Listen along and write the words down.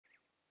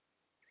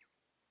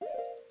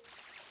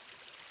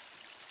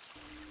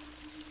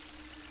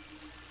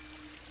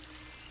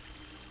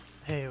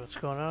What's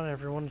going on,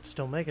 everyone? It's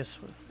still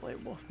Magus with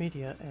LightWolf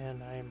Media,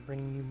 and I am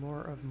bringing you more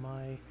of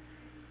my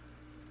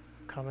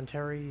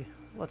commentary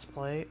Let's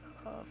Play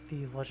of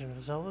The Legend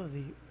of Zelda,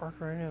 the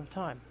Orcarina of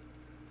Time.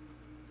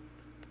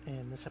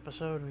 In this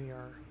episode, we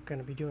are going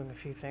to be doing a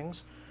few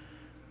things.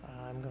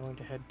 I'm going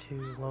to head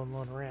to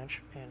Lone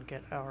Ranch and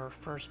get our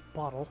first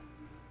bottle,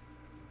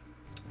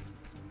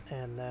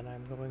 and then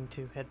I'm going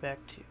to head back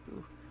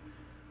to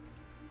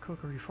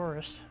Kokiri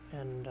Forest,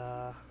 and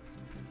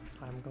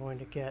I'm going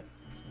to get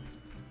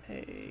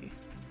a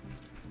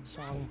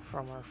song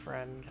from our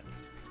friend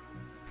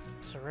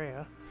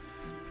Saria,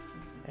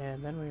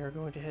 and then we are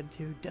going to head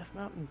to Death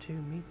Mountain to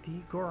meet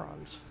the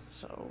Gorons.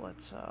 So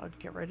let's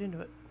get right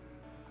into it.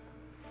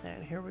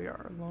 And here we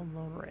are, Lone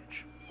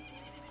Ranch.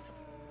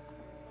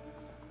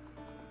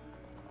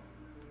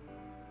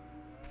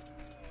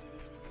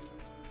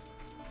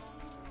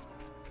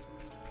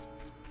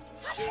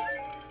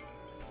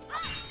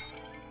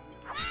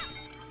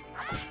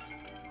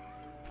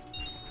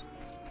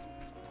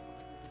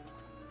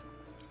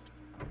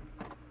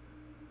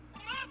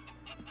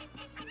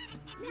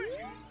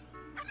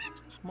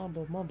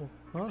 Mumble.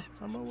 Huh?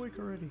 I'm awake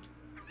already.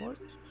 What?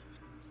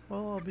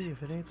 Well, I'll be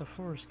if it ain't the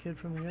forest kid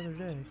from the other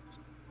day.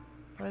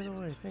 By the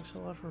way, thanks a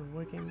lot for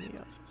waking me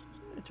up.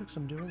 It took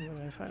some doing,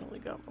 but I finally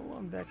got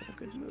Malone back in a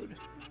good mood.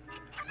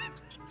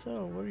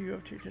 So, what are you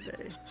up to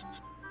today?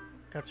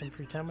 Got some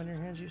free time on your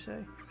hands, you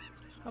say?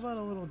 How about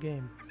a little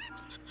game?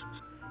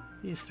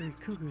 These 3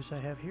 cuckoos I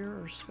have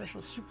here are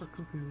special super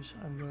cuckoos.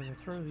 I'm going to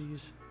throw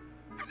these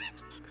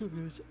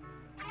cuckoos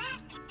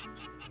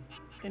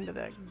into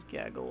that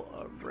gaggle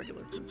of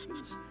regular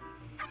cuckoos.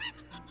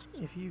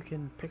 If you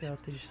can pick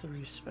out these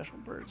 3 special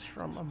birds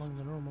from among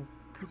the normal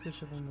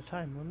cuckoos within the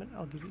time limit,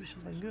 I'll give you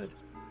something good.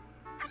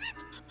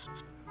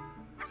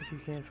 If you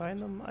can't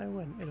find them, I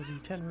win. It'll be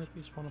 10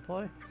 rupees. Wanna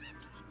play?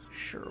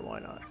 Sure,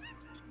 why not?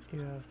 You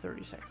have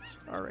 30 seconds.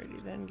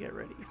 Alrighty, then get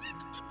ready.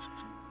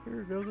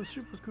 Here go the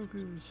super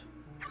cuckoos.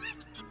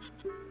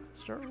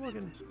 Start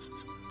looking.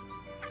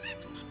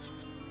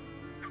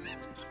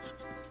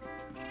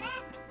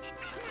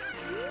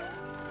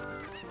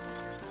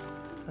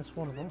 That's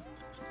one of them.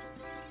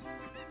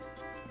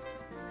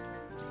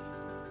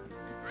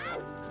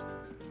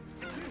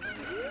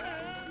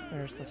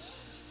 There's the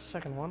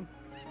second one.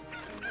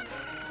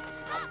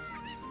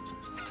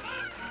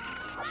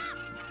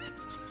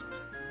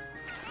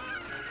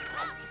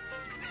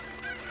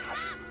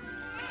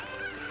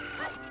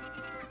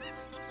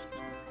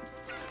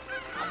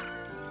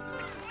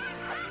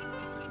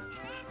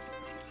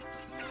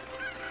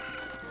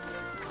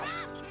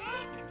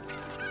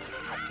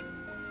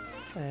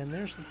 And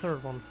there's the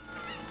third one.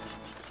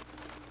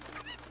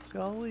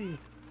 Golly,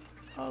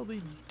 I'll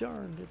be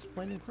darned, it's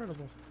plain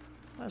incredible.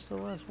 That's the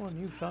last one.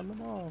 You found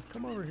them all.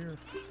 Come over here.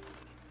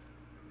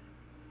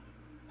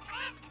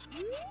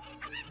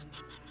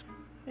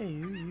 Hey,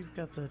 you've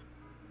got the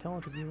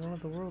talent to be one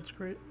of the world's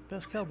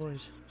best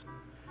cowboys.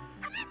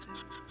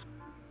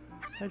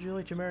 How'd you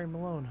like to marry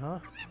Malone, huh?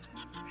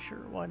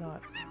 Sure, why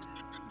not?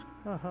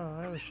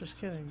 Haha, I was just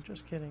kidding.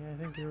 Just kidding. I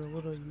think you're a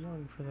little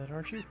young for that,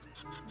 aren't you?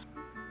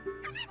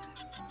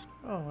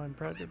 Oh, I'm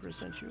proud to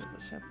present you with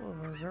a sample of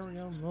our very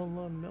own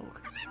Lone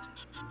milk.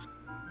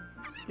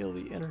 You'll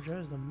be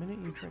energized the minute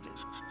you drink it.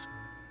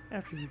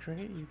 After you drink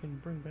it, you can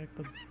bring back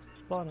the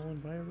bottle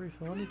and buy a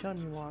refill anytime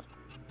you want.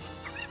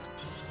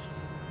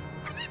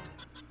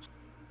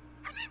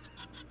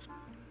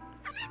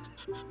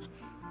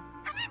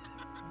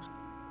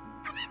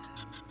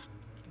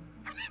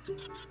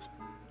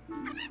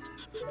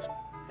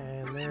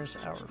 And there's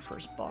our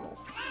first bottle.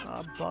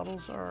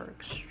 Bottles are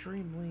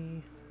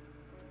extremely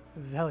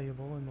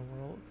valuable in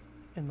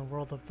the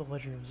world of The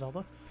Legend of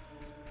Zelda.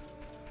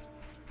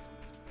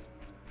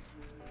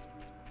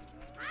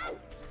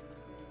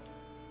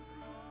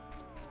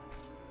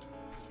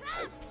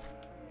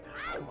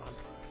 Come on.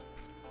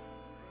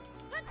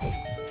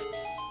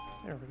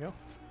 There we go.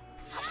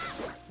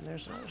 And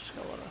there's another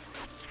skeleton.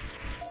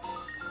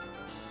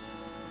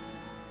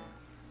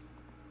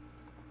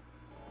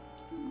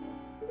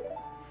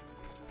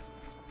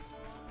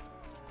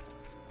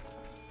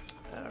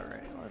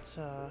 Alright, let's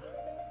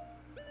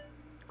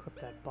equip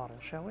that bottle,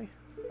 shall we?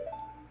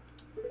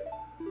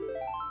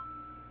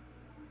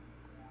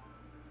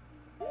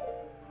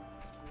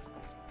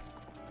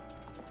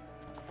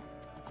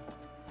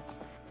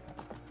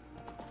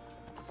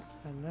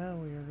 And now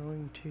we are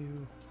going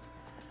to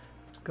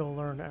go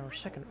learn our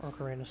second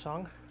Orcarina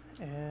song,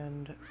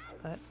 and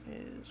that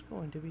is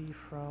going to be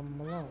from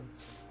Malone.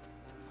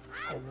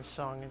 And this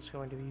song is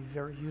going to be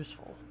very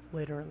useful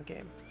later in the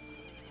game.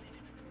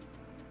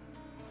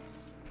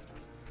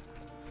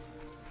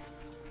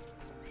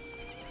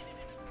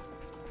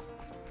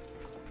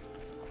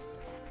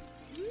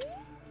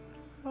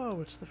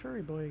 Oh, it's the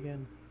fairy boy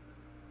again.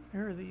 I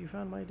heard that you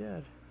found my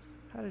dad.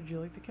 How did you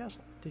like the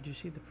castle? Did you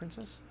see the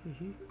princess?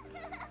 Hee.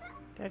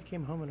 Dad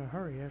came home in a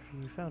hurry after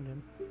you found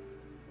him.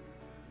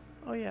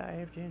 Oh yeah, I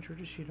have to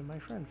introduce you to my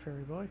friend,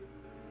 Fairy Boy.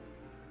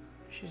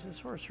 She's this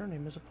horse. Her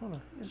name is Epona.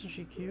 Isn't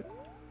she cute?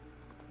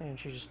 And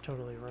she just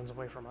totally runs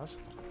away from us.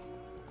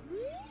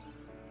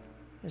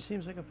 It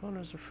seems like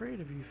Epona's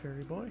afraid of you,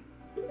 fairy boy.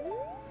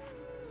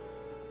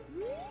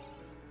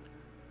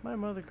 My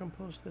mother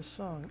composed this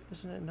song.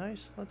 Isn't it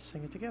nice? Let's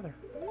sing it together.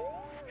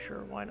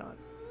 Sure, why not?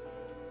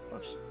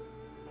 Whoops.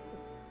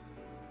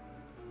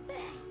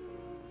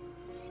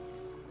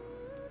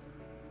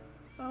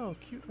 Oh,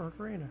 cute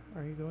Orcarina.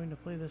 Are you going to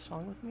play this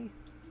song with me?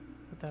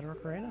 With that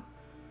Orcarina?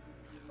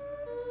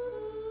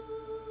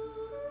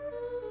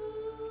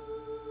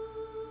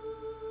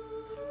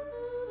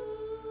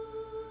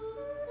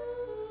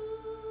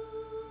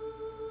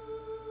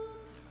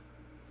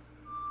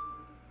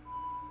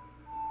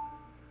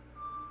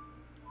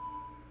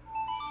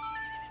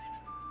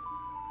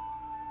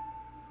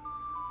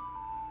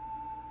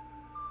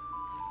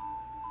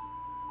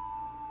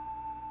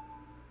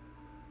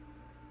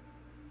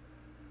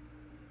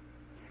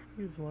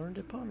 You've learned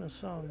Epona's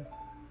song.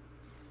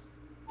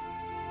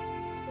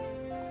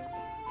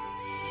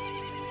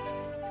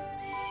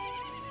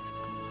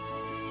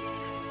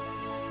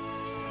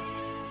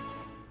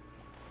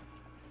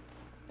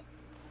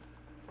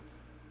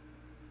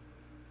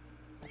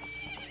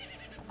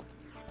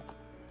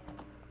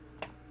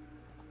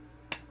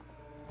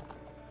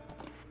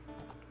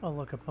 Oh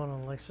look,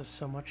 Epona likes us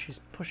so much she's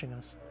pushing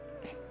us.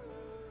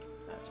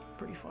 That's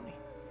pretty funny.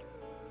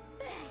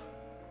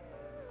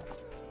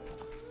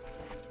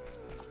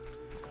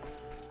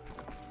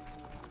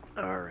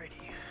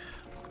 Alrighty.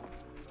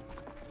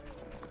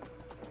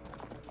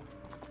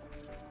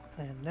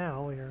 And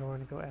now we are going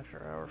to go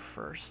after our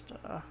first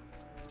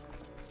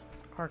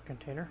heart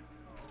container.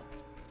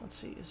 Let's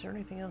see, is there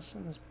anything else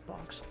in this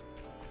box?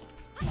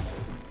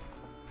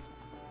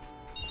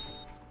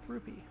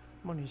 Rupee.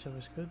 Money's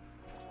always good.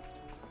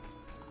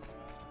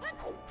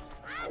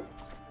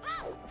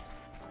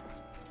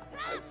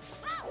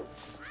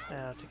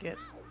 Now to get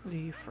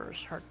the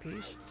first heart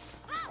piece,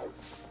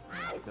 I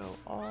have to go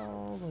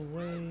all the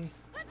way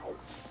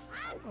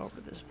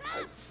over this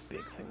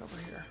big thing over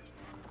here.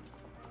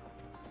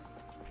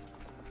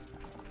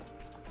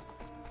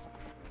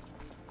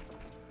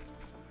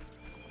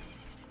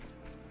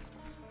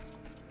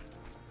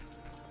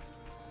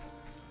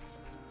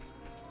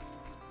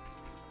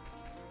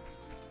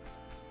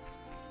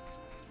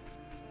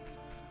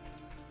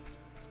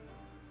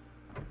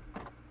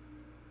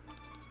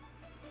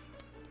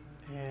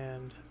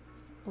 And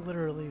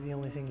literally the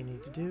only thing you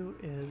need to do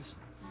is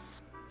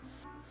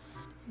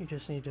you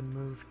just need to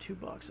move 2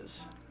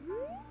 boxes.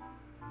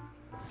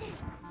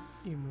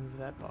 You move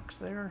that box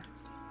there,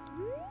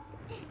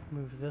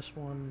 move this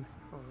one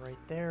right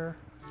there,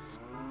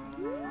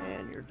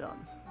 and you're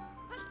done.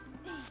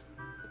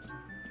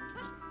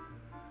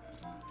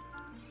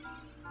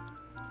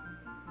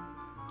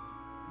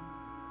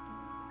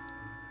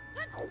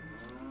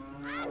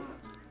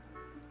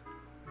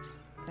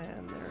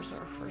 And there's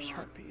our first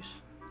heart piece.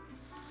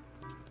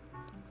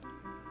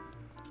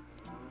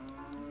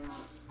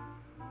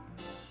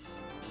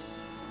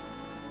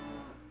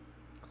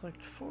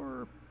 Collect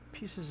 4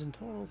 pieces in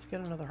total to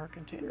get another heart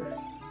container.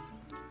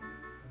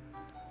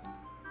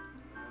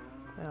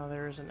 Now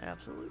there's an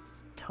absolute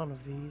ton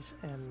of these,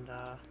 and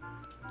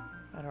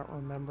I don't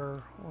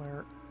remember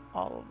where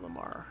all of them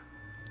are.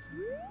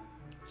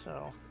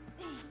 So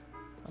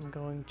I'm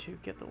going to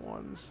get the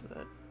ones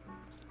that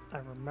I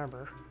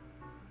remember.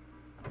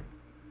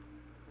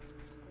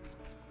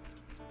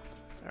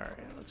 Alright,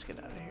 let's get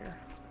out of here.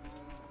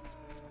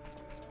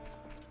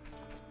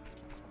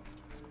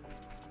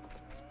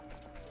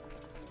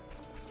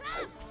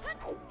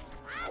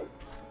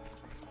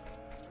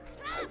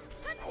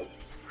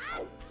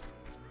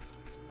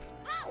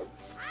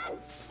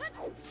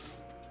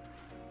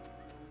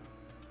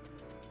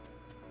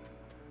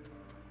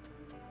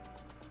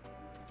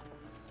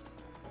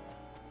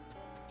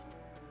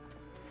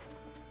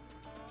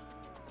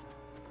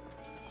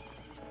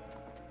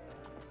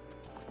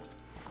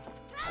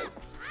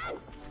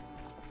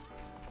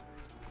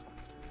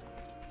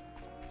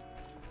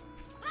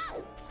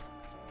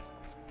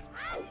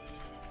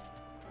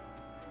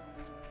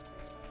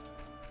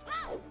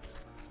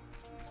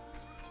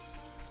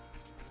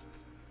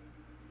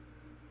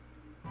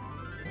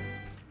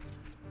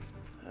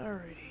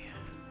 Alrighty.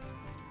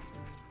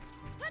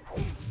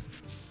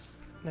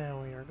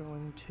 Now we are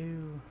going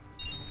to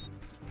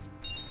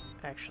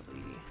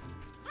actually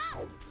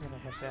we're gonna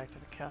head back to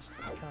the castle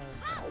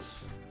because that's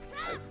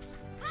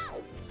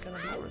gonna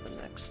be where the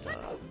next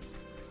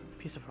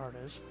piece of heart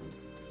is.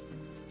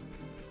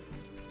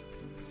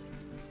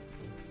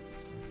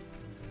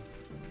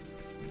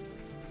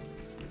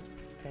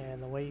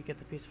 And the way you get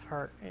the piece of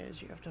heart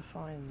is you have to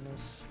find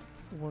this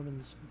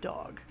woman's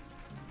dog.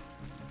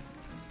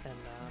 And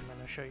I'm going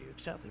to show you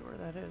exactly where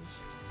that is.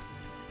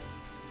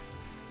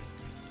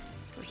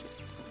 First,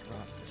 let's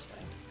drop this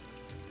thing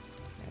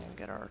and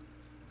get our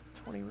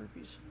 20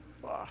 rupees.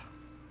 Ah,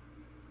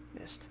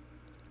 missed.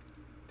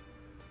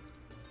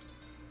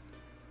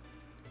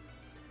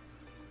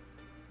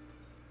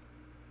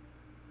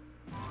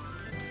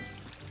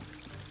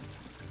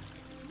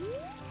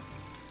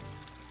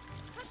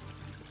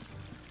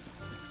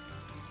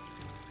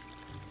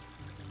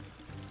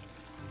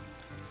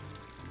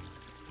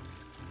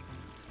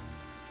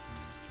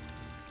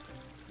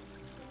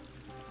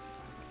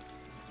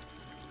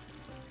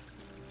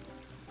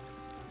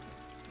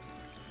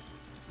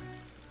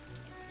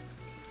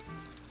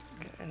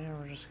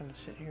 just gonna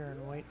sit here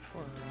and wait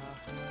for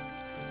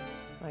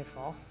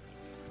nightfall.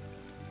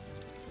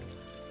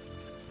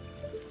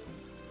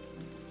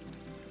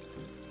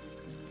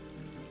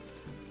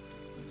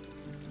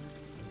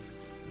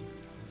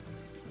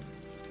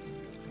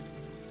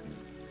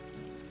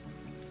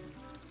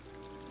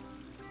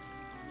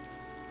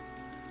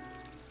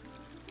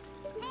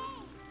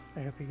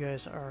 I hope you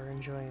guys are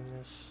enjoying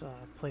this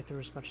playthrough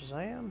as much as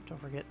I am. Don't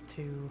forget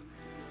to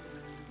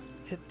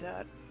hit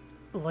that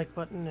like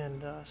button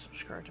and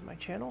subscribe to my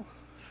channel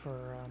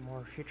for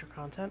more future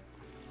content.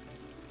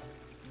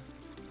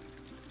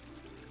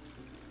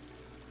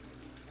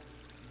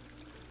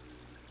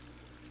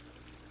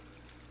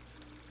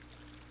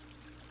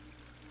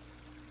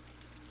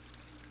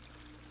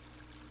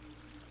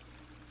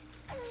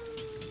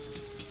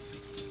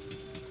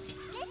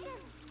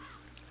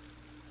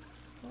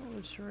 What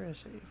would Saria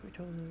say if we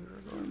told her we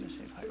were going to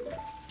save Hyrule?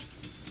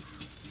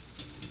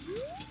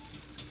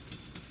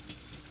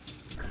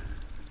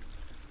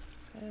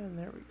 And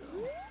there we go.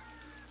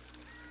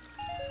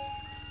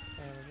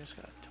 And we just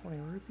got 20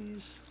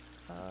 rupees.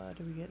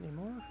 Do we get any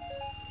more?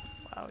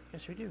 Wow,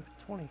 yes we do.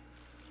 20.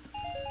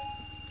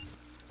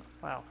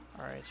 Wow.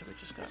 Alright, so we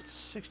just got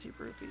 60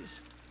 rupees.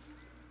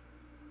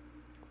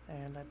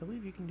 And I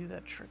believe you can do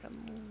that trick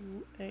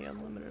an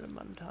unlimited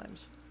amount of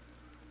times.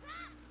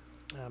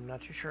 I'm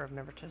not too sure. I've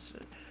never tested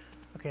it.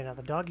 Okay, now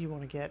the dog you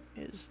want to get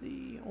is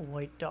the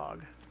white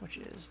dog, which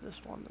is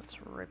this one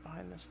that's right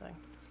behind this thing.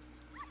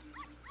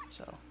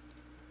 So,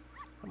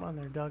 come on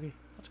there, doggy.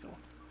 Let's go.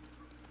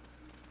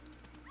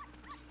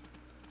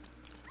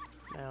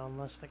 Now,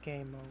 unless the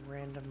game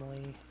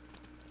randomly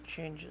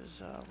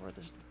changes where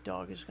this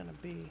dog is going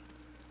to be,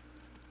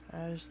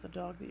 that is the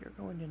dog that you're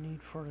going to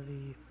need for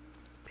the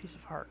piece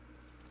of heart.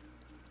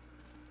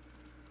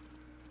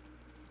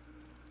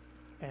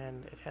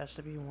 And it has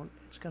to be one,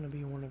 it's going to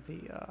be one of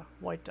the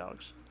white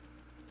dogs.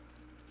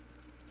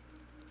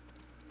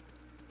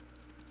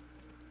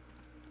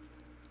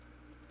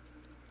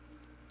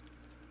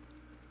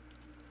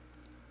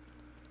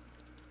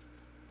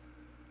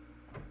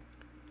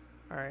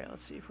 Alright,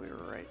 let's see if we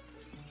were right.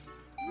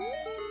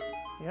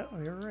 Yep,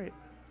 we were right.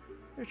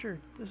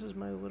 Richard, this is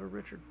my little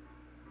Richard.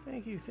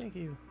 Thank you, thank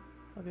you.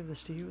 I'll give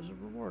this to you as a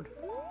reward.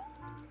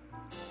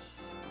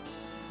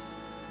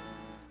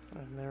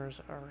 And there's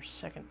our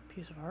second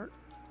piece of heart.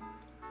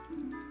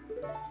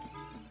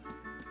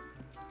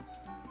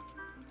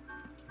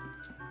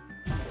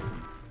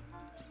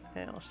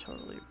 And let's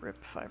totally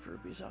rip 5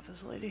 rupees off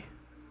this lady.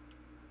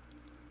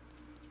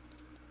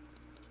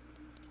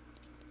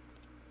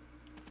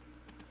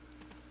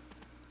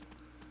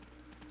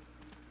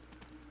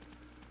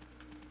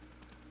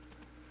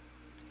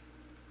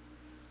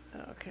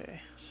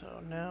 Okay, so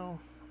now,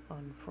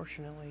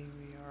 unfortunately,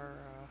 we are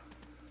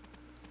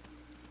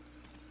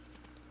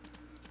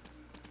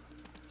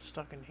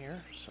stuck in here,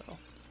 so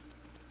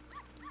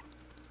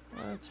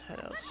let's head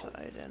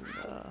outside and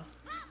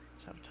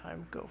let's have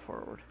time go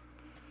forward.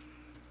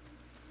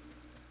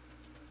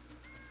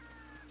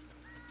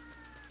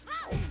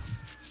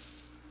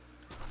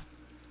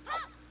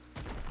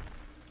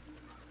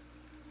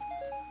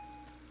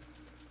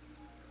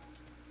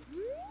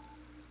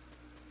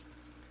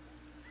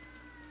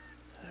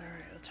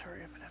 Alright, let's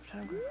hurry up and have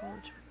time go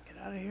forward so we can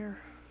get out of here.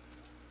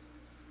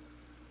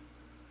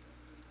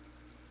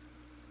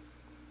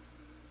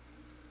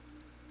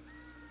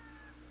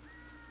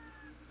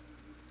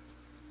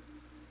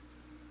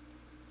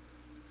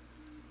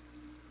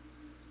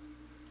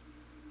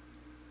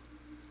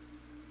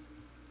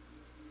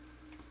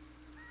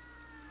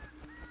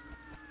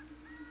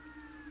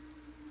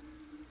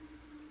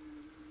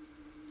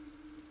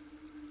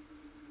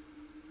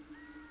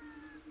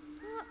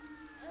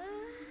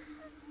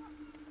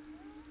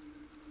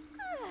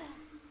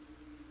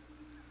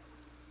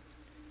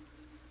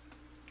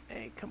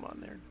 Hey, come on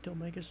there. Don't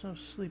make us no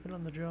sleeping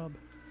on the job.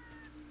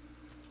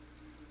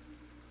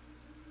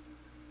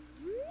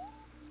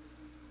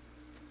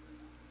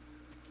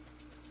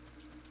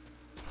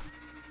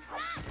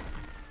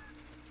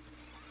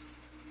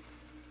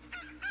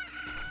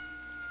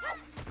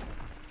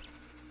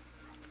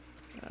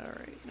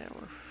 Alright, now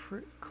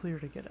we're clear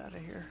to get out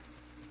of here.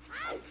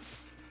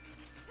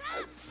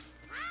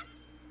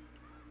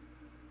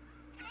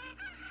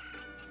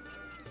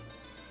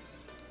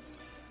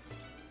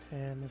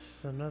 And this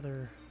is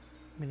another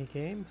mini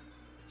game.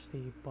 Is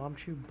the Bomb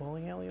Chew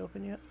Bowling Alley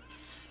open yet?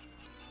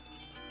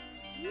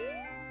 Z.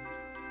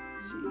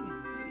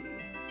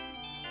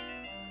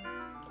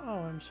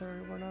 Oh, I'm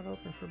sorry, we're not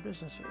open for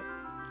business yet.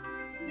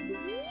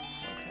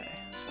 Okay,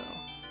 so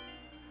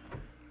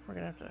we're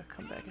gonna have to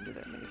come back and do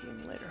that mini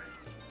game later.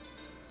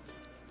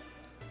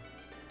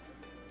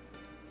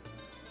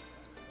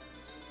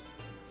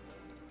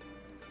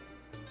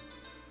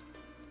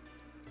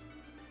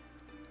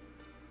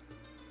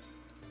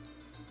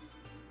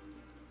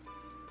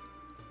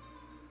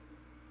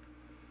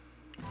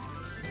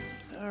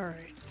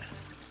 Alright,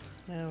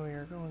 now we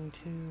are going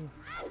to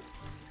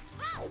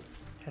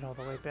head all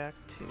the way back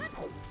to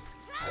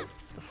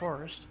the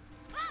forest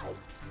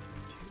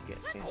to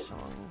get a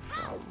song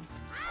from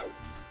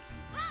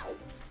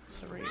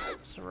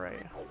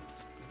Saria.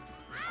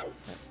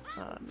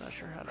 I'm not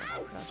sure how to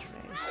pronounce her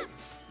name.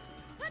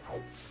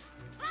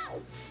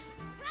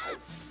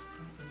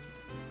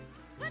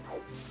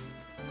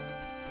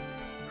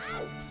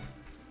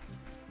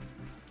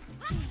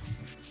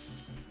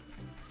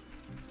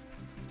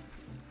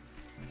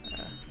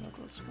 Look,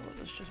 let's go with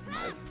this just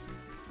mine.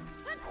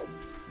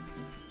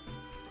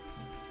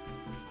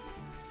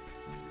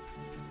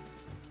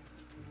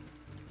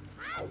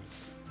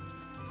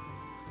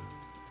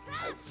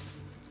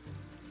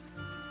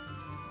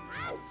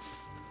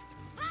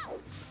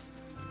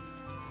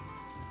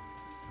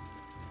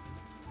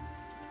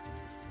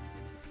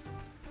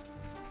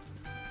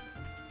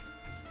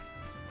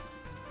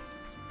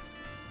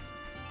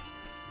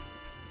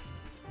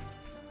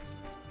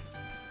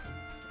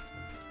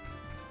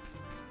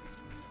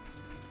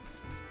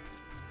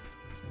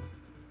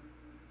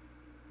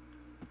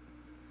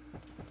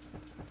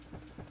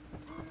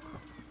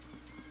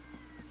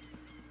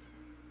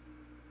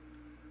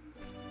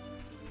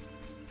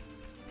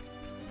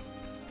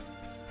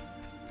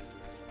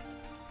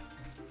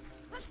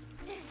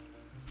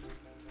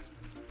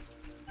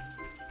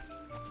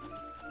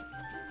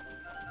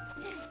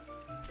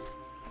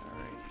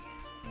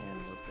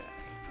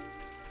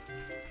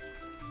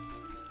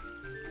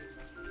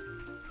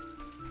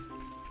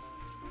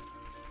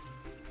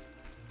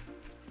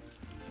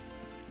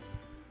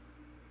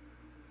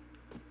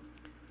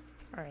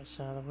 Alright,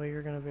 so the way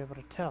you're going to be able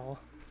to tell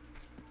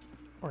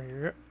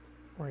where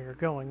you're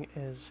going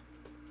is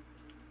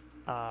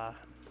you're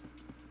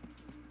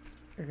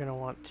going to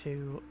want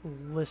to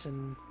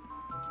listen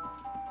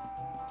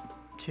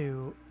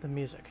to the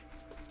music.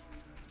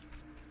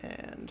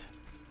 And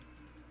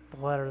the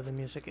louder the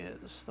music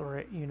is, the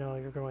right, you know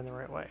you're going the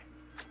right way.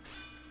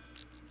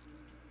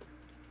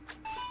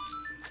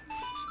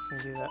 Let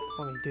me do that.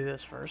 Let me do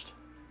this first.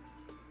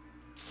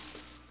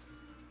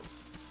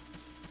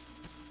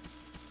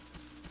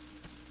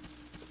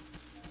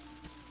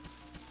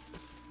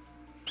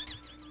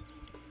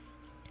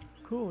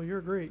 Cool,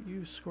 you're great.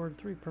 You scored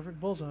 3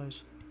 perfect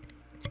bullseyes.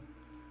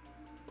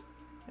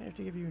 I have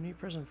to give you a neat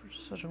present for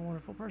such a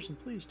wonderful person.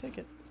 Please take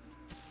it.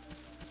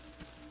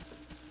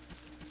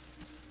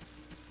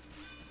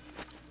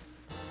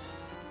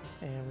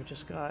 And we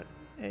just got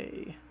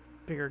a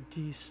bigger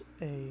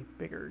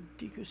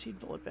Deku seed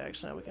bullet bag,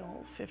 so now we can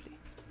hold 50.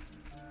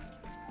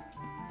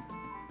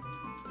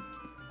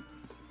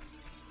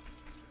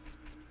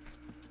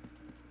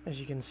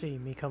 As you can see,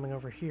 me coming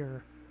over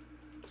here,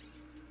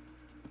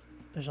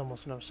 there's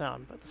almost no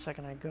sound, but the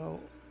second I go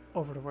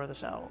over to where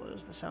this owl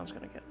is, the sound's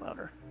gonna get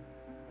louder.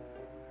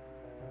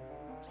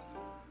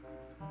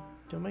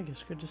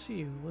 Dominguez, good to see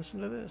you.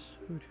 Listen to this.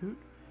 Hoot hoot.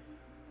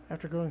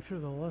 After going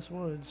through the Les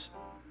Woods,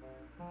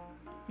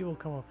 you will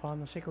come upon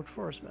the sacred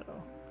forest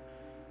meadow.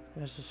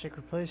 It is a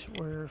sacred place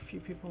where few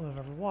people have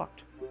ever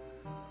walked.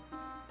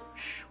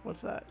 Shh,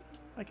 what's that?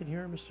 I can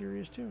hear a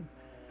mysterious tune.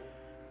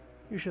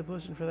 You should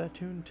listen for that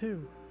tune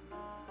too.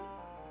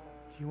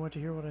 Do you want to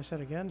hear what I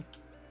said again?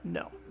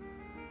 No.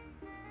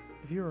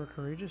 If you are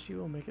courageous, you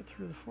will make it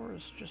through the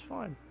forest just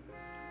fine.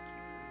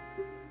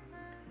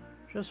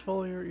 Just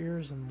follow your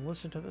ears and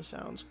listen to the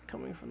sounds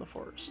coming from the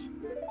forest.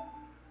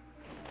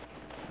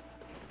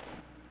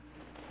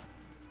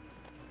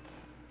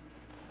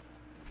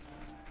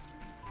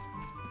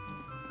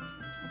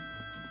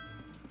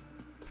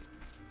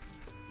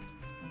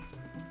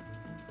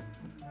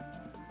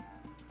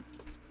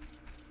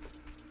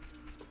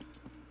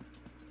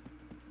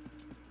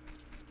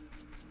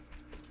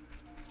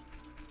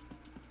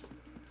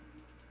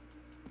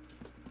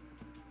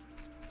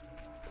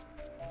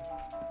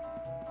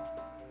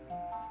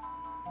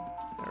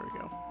 There we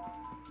go.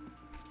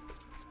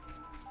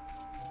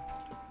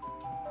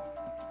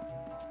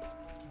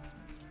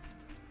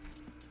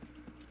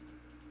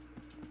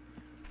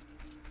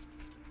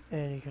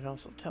 And you can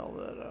also tell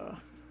that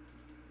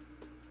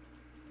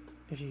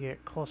if you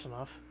get close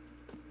enough,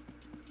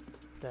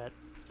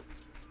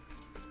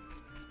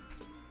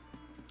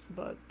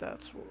 but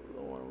that's the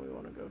one we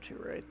want to go to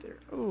right there.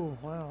 Oh,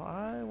 wow,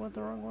 I went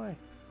the wrong way.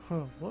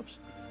 Whoops.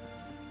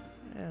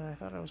 And I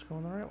thought I was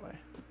going the right way.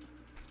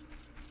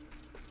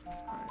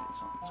 Alright,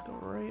 so let's go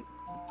right,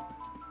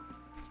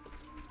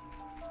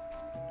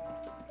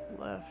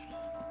 left,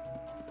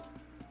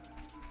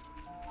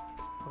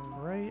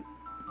 right,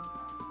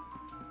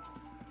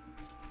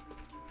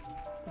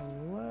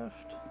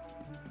 left,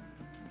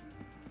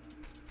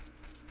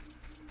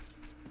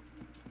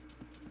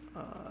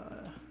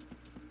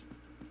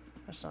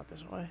 that's not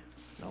this way.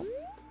 Nope.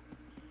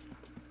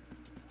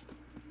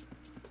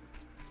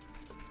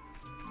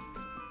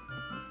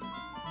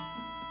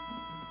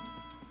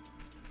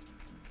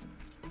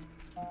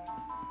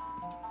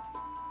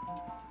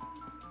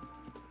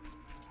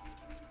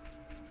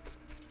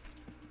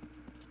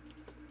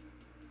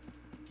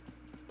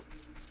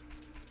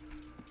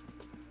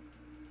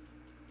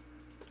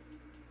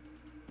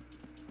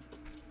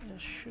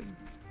 This should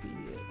be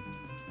it.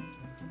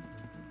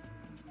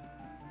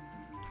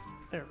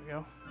 There we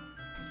go.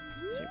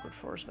 Secret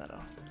Forest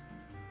Meadow.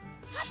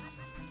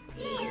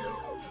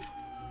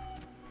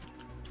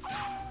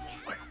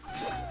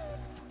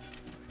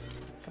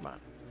 Come on.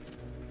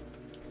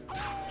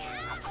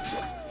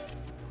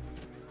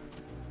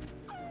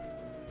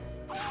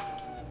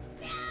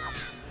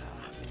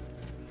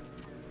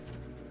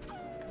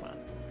 Come on.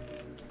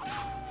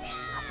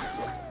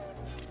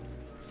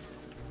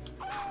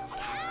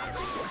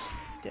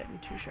 Dead in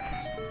 2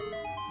 shots.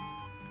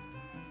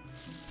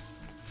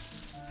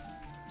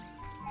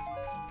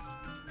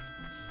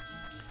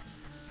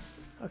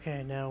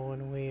 Okay, now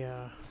when we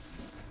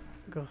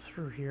go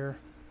through here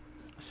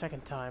a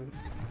second time,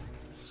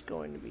 this is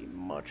going to be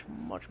much,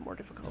 much more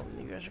difficult,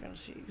 and you guys are going to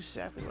see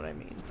exactly what I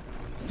mean.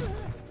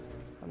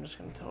 I'm just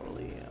going to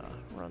totally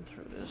run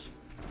through this.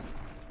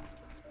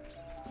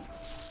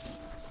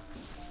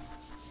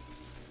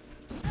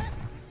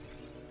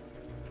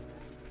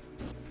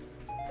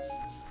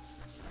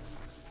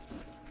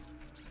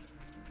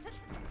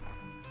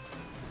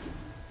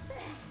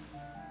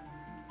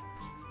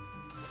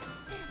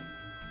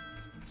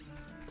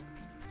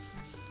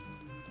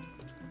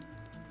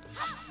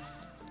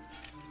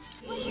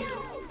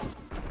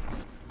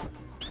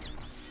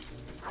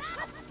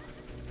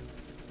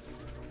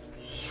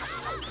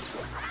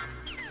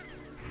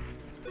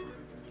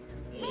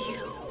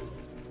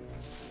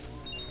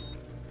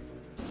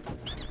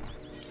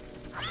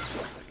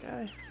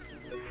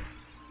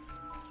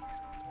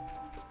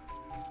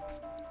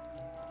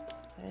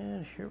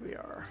 And here we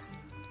are.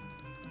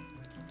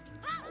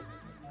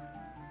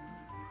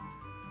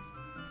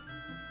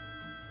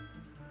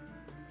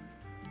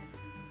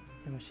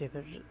 And we see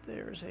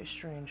there's a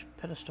strange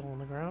pedestal on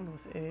the ground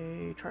with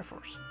a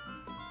Triforce.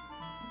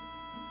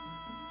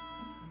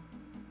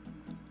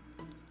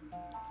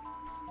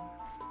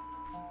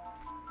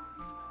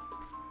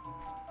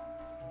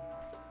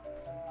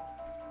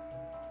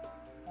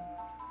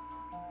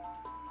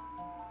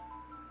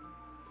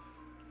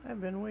 I've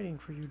been waiting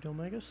for you,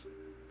 Dolmegus.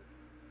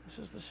 This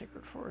is the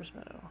Sacred Forest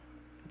Meadow.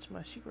 It's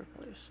my secret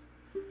place.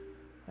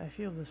 I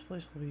feel this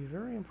place will be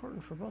very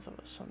important for both of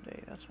us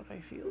someday. That's what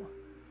I feel.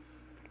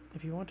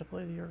 If you want to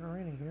play the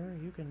Orcarina here,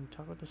 you can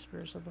talk with the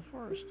spirits of the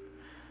forest.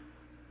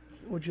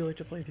 Would you like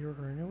to play the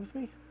Orcarina with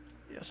me?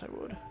 Yes, I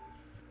would.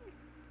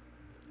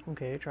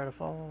 Okay, try to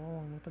follow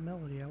along with the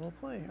melody I will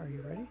play. Are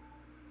you ready?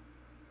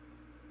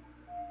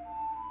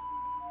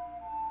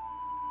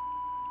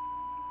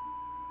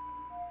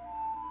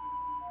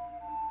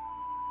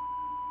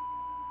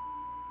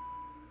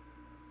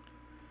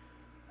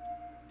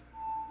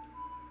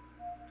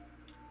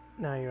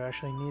 Now you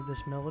actually need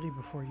this melody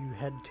before you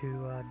head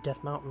to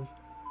Death Mountain.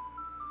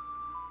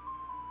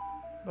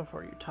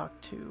 Before you talk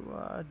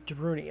to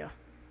Darunia.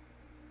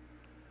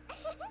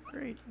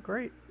 Great,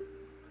 great.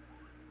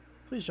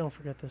 Please don't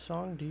forget the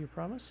song, do you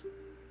promise?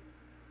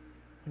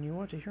 When you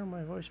want to hear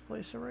my voice,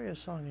 play Saria's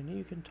song and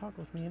you can talk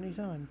with me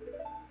anytime.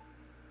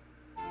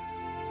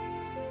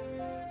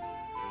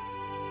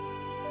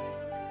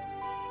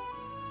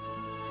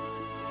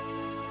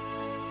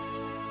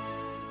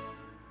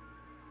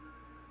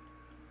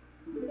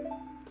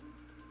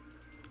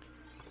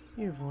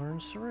 You've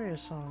learned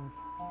Saria's song.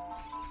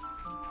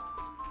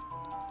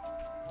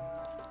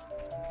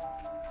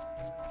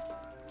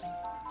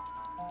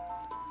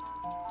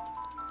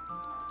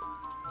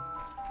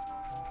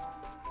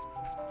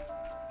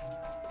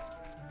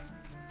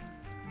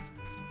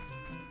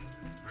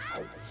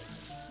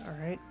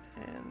 Alright,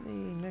 and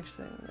the next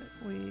thing that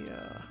we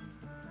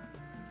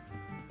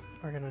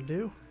are gonna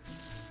do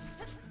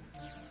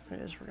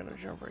is we're gonna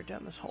jump right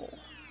down this hole.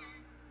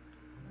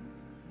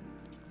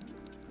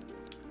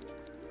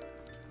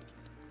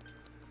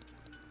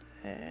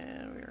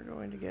 And we are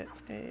going to get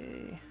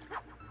a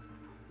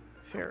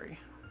fairy.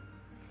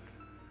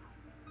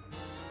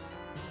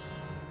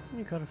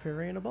 You caught a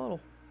fairy in a bottle.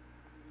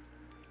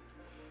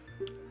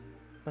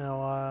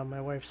 Now,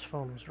 my wife's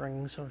phone was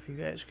ringing, so if you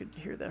guys could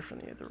hear that from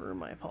the other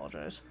room, I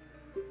apologize.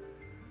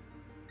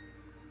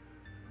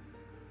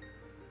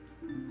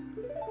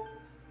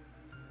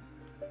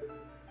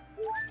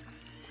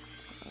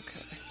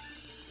 Okay.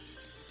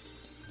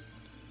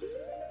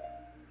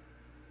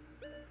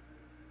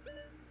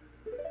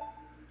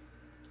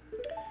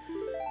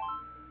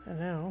 And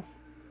now,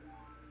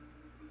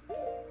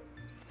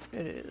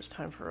 it is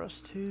time for us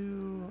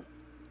to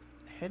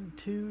head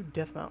to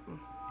Death Mountain.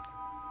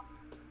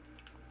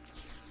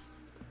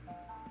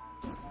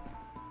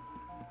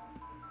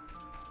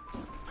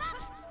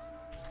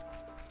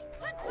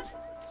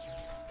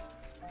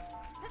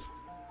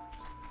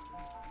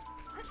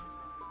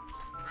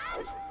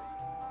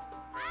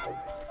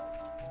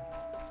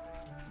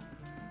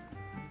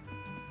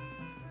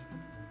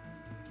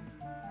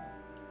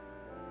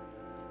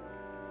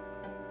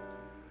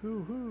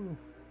 Hoo-hoo!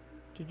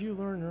 Did you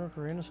learn an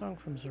Orcarina song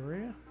from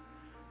Saria?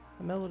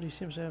 The melody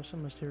seems to have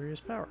some mysterious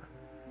power.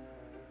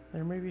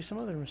 There may be some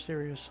other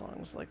mysterious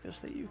songs like this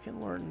that you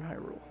can learn in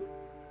Hyrule.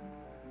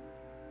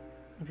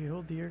 If you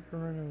hold the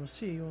Orcarina with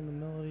C when the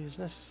melody is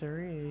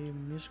necessary, a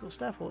musical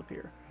staff will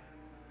appear.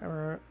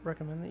 I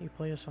recommend that you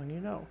play a song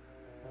you know.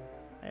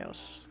 I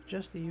also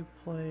suggest that you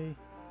play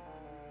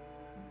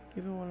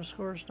even when a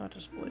score is not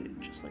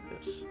displayed, just like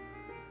this.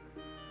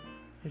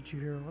 Did you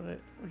hear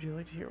would you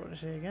like to hear what I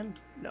say again?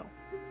 No.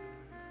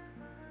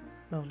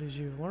 Melodies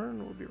you've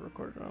learned will be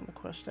recorded on the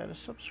quest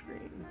status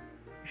subscreen.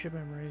 You should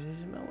memorize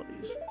these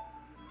melodies.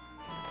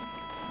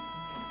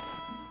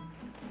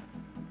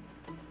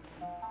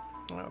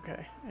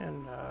 Okay,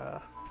 and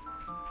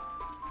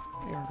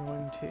we are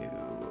going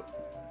to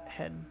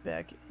head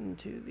back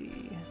into the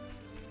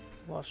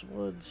Lost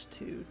Woods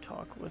to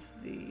talk with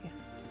the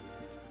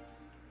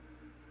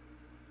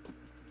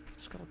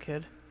Skull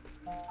Kid,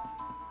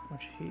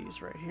 which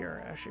he's right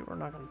here. Actually, we're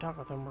not going to talk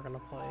with him, we're going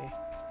to play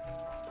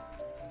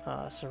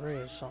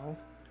Saria's song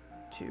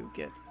to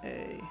get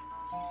a...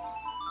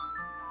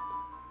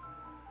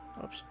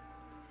 Oops.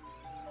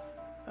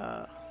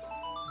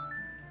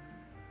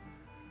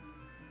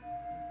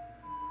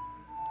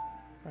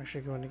 We're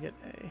actually going to get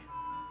a...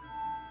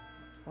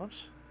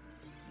 Whoops.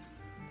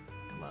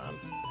 Come on.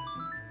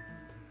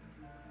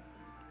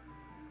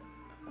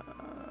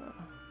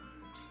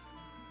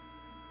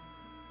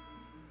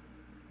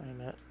 Wait a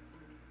minute.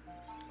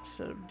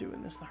 Instead of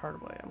doing this the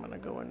hard way, I'm going to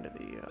go into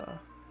the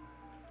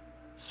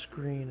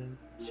screen and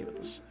see what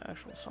this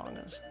actual song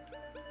is.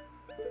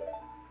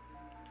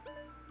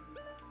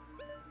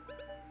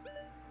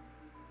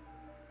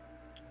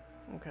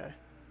 Okay.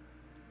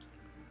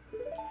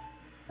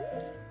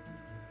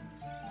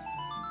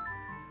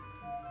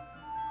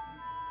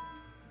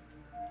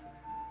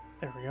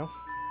 There we go.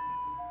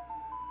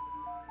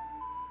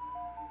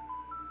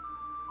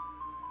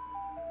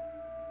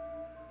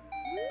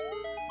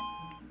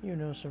 You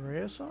know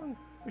Saria's song?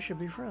 We should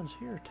be friends.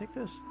 Here, take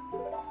this.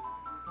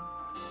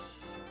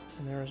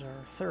 And there's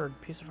our third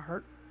piece of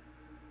heart.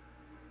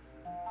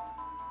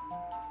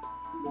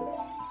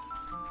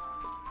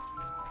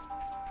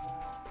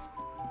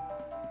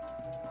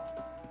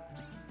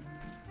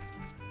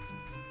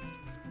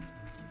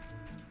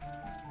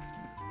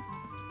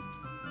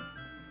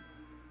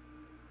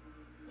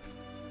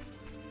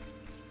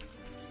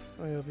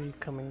 We'll be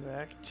coming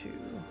back to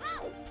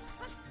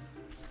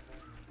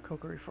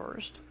Kokiri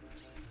Forest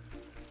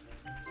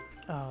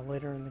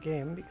later in the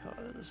game,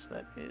 because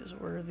that is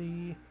where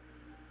the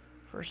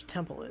first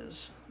temple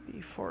is,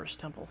 the Forest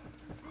Temple.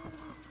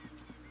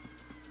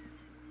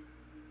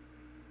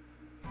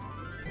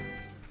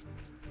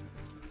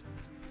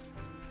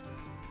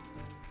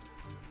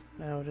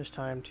 Now it is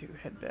time to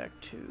head back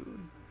to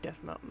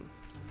Death Mountain.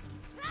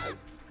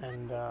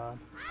 And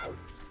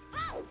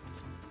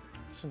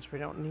since we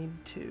don't need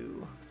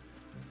to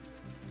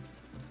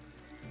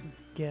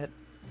get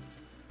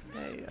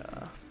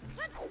a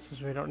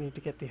since we don't need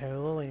to get the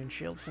Hyrulean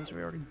shield, since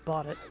we already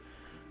bought it,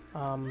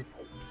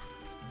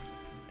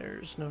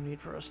 there's no need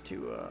for us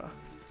to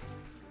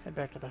head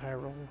back to the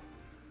Hyrule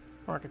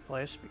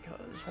marketplace,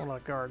 because one of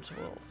the guards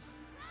will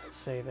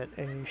say that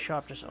a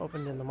shop just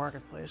opened in the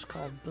marketplace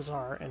called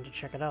Bazaar, and to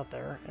check it out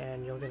there,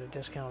 and you'll get a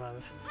discount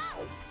of,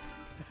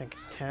 I think,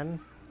 10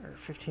 or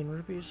 15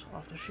 rupees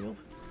off the shield.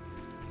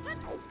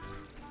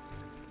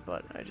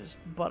 But I just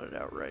bought it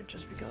outright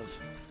just because.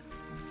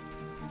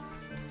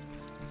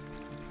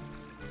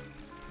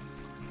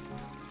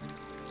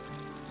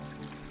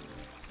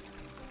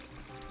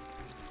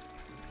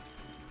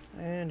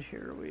 And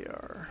here we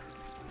are.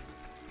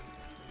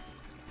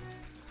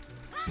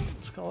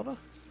 Skalda?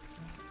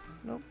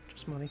 Nope,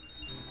 just money.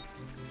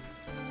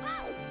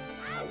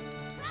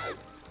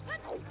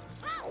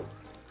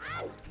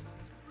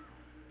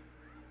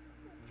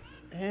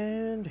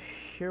 And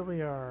here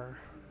we are.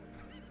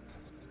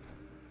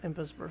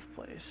 Impa's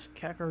birthplace,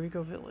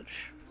 Kakariko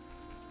Village.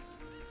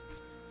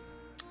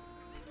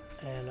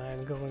 And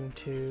I'm going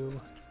to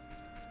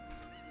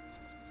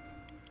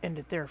end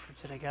it there for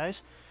today,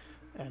 guys.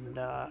 And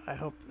I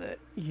hope that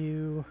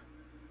you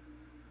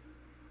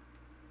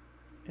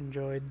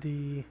enjoyed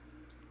the...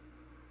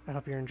 I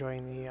hope you're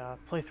enjoying the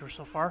playthrough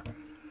so far.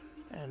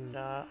 And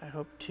I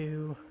hope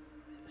to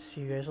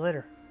see you guys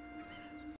later.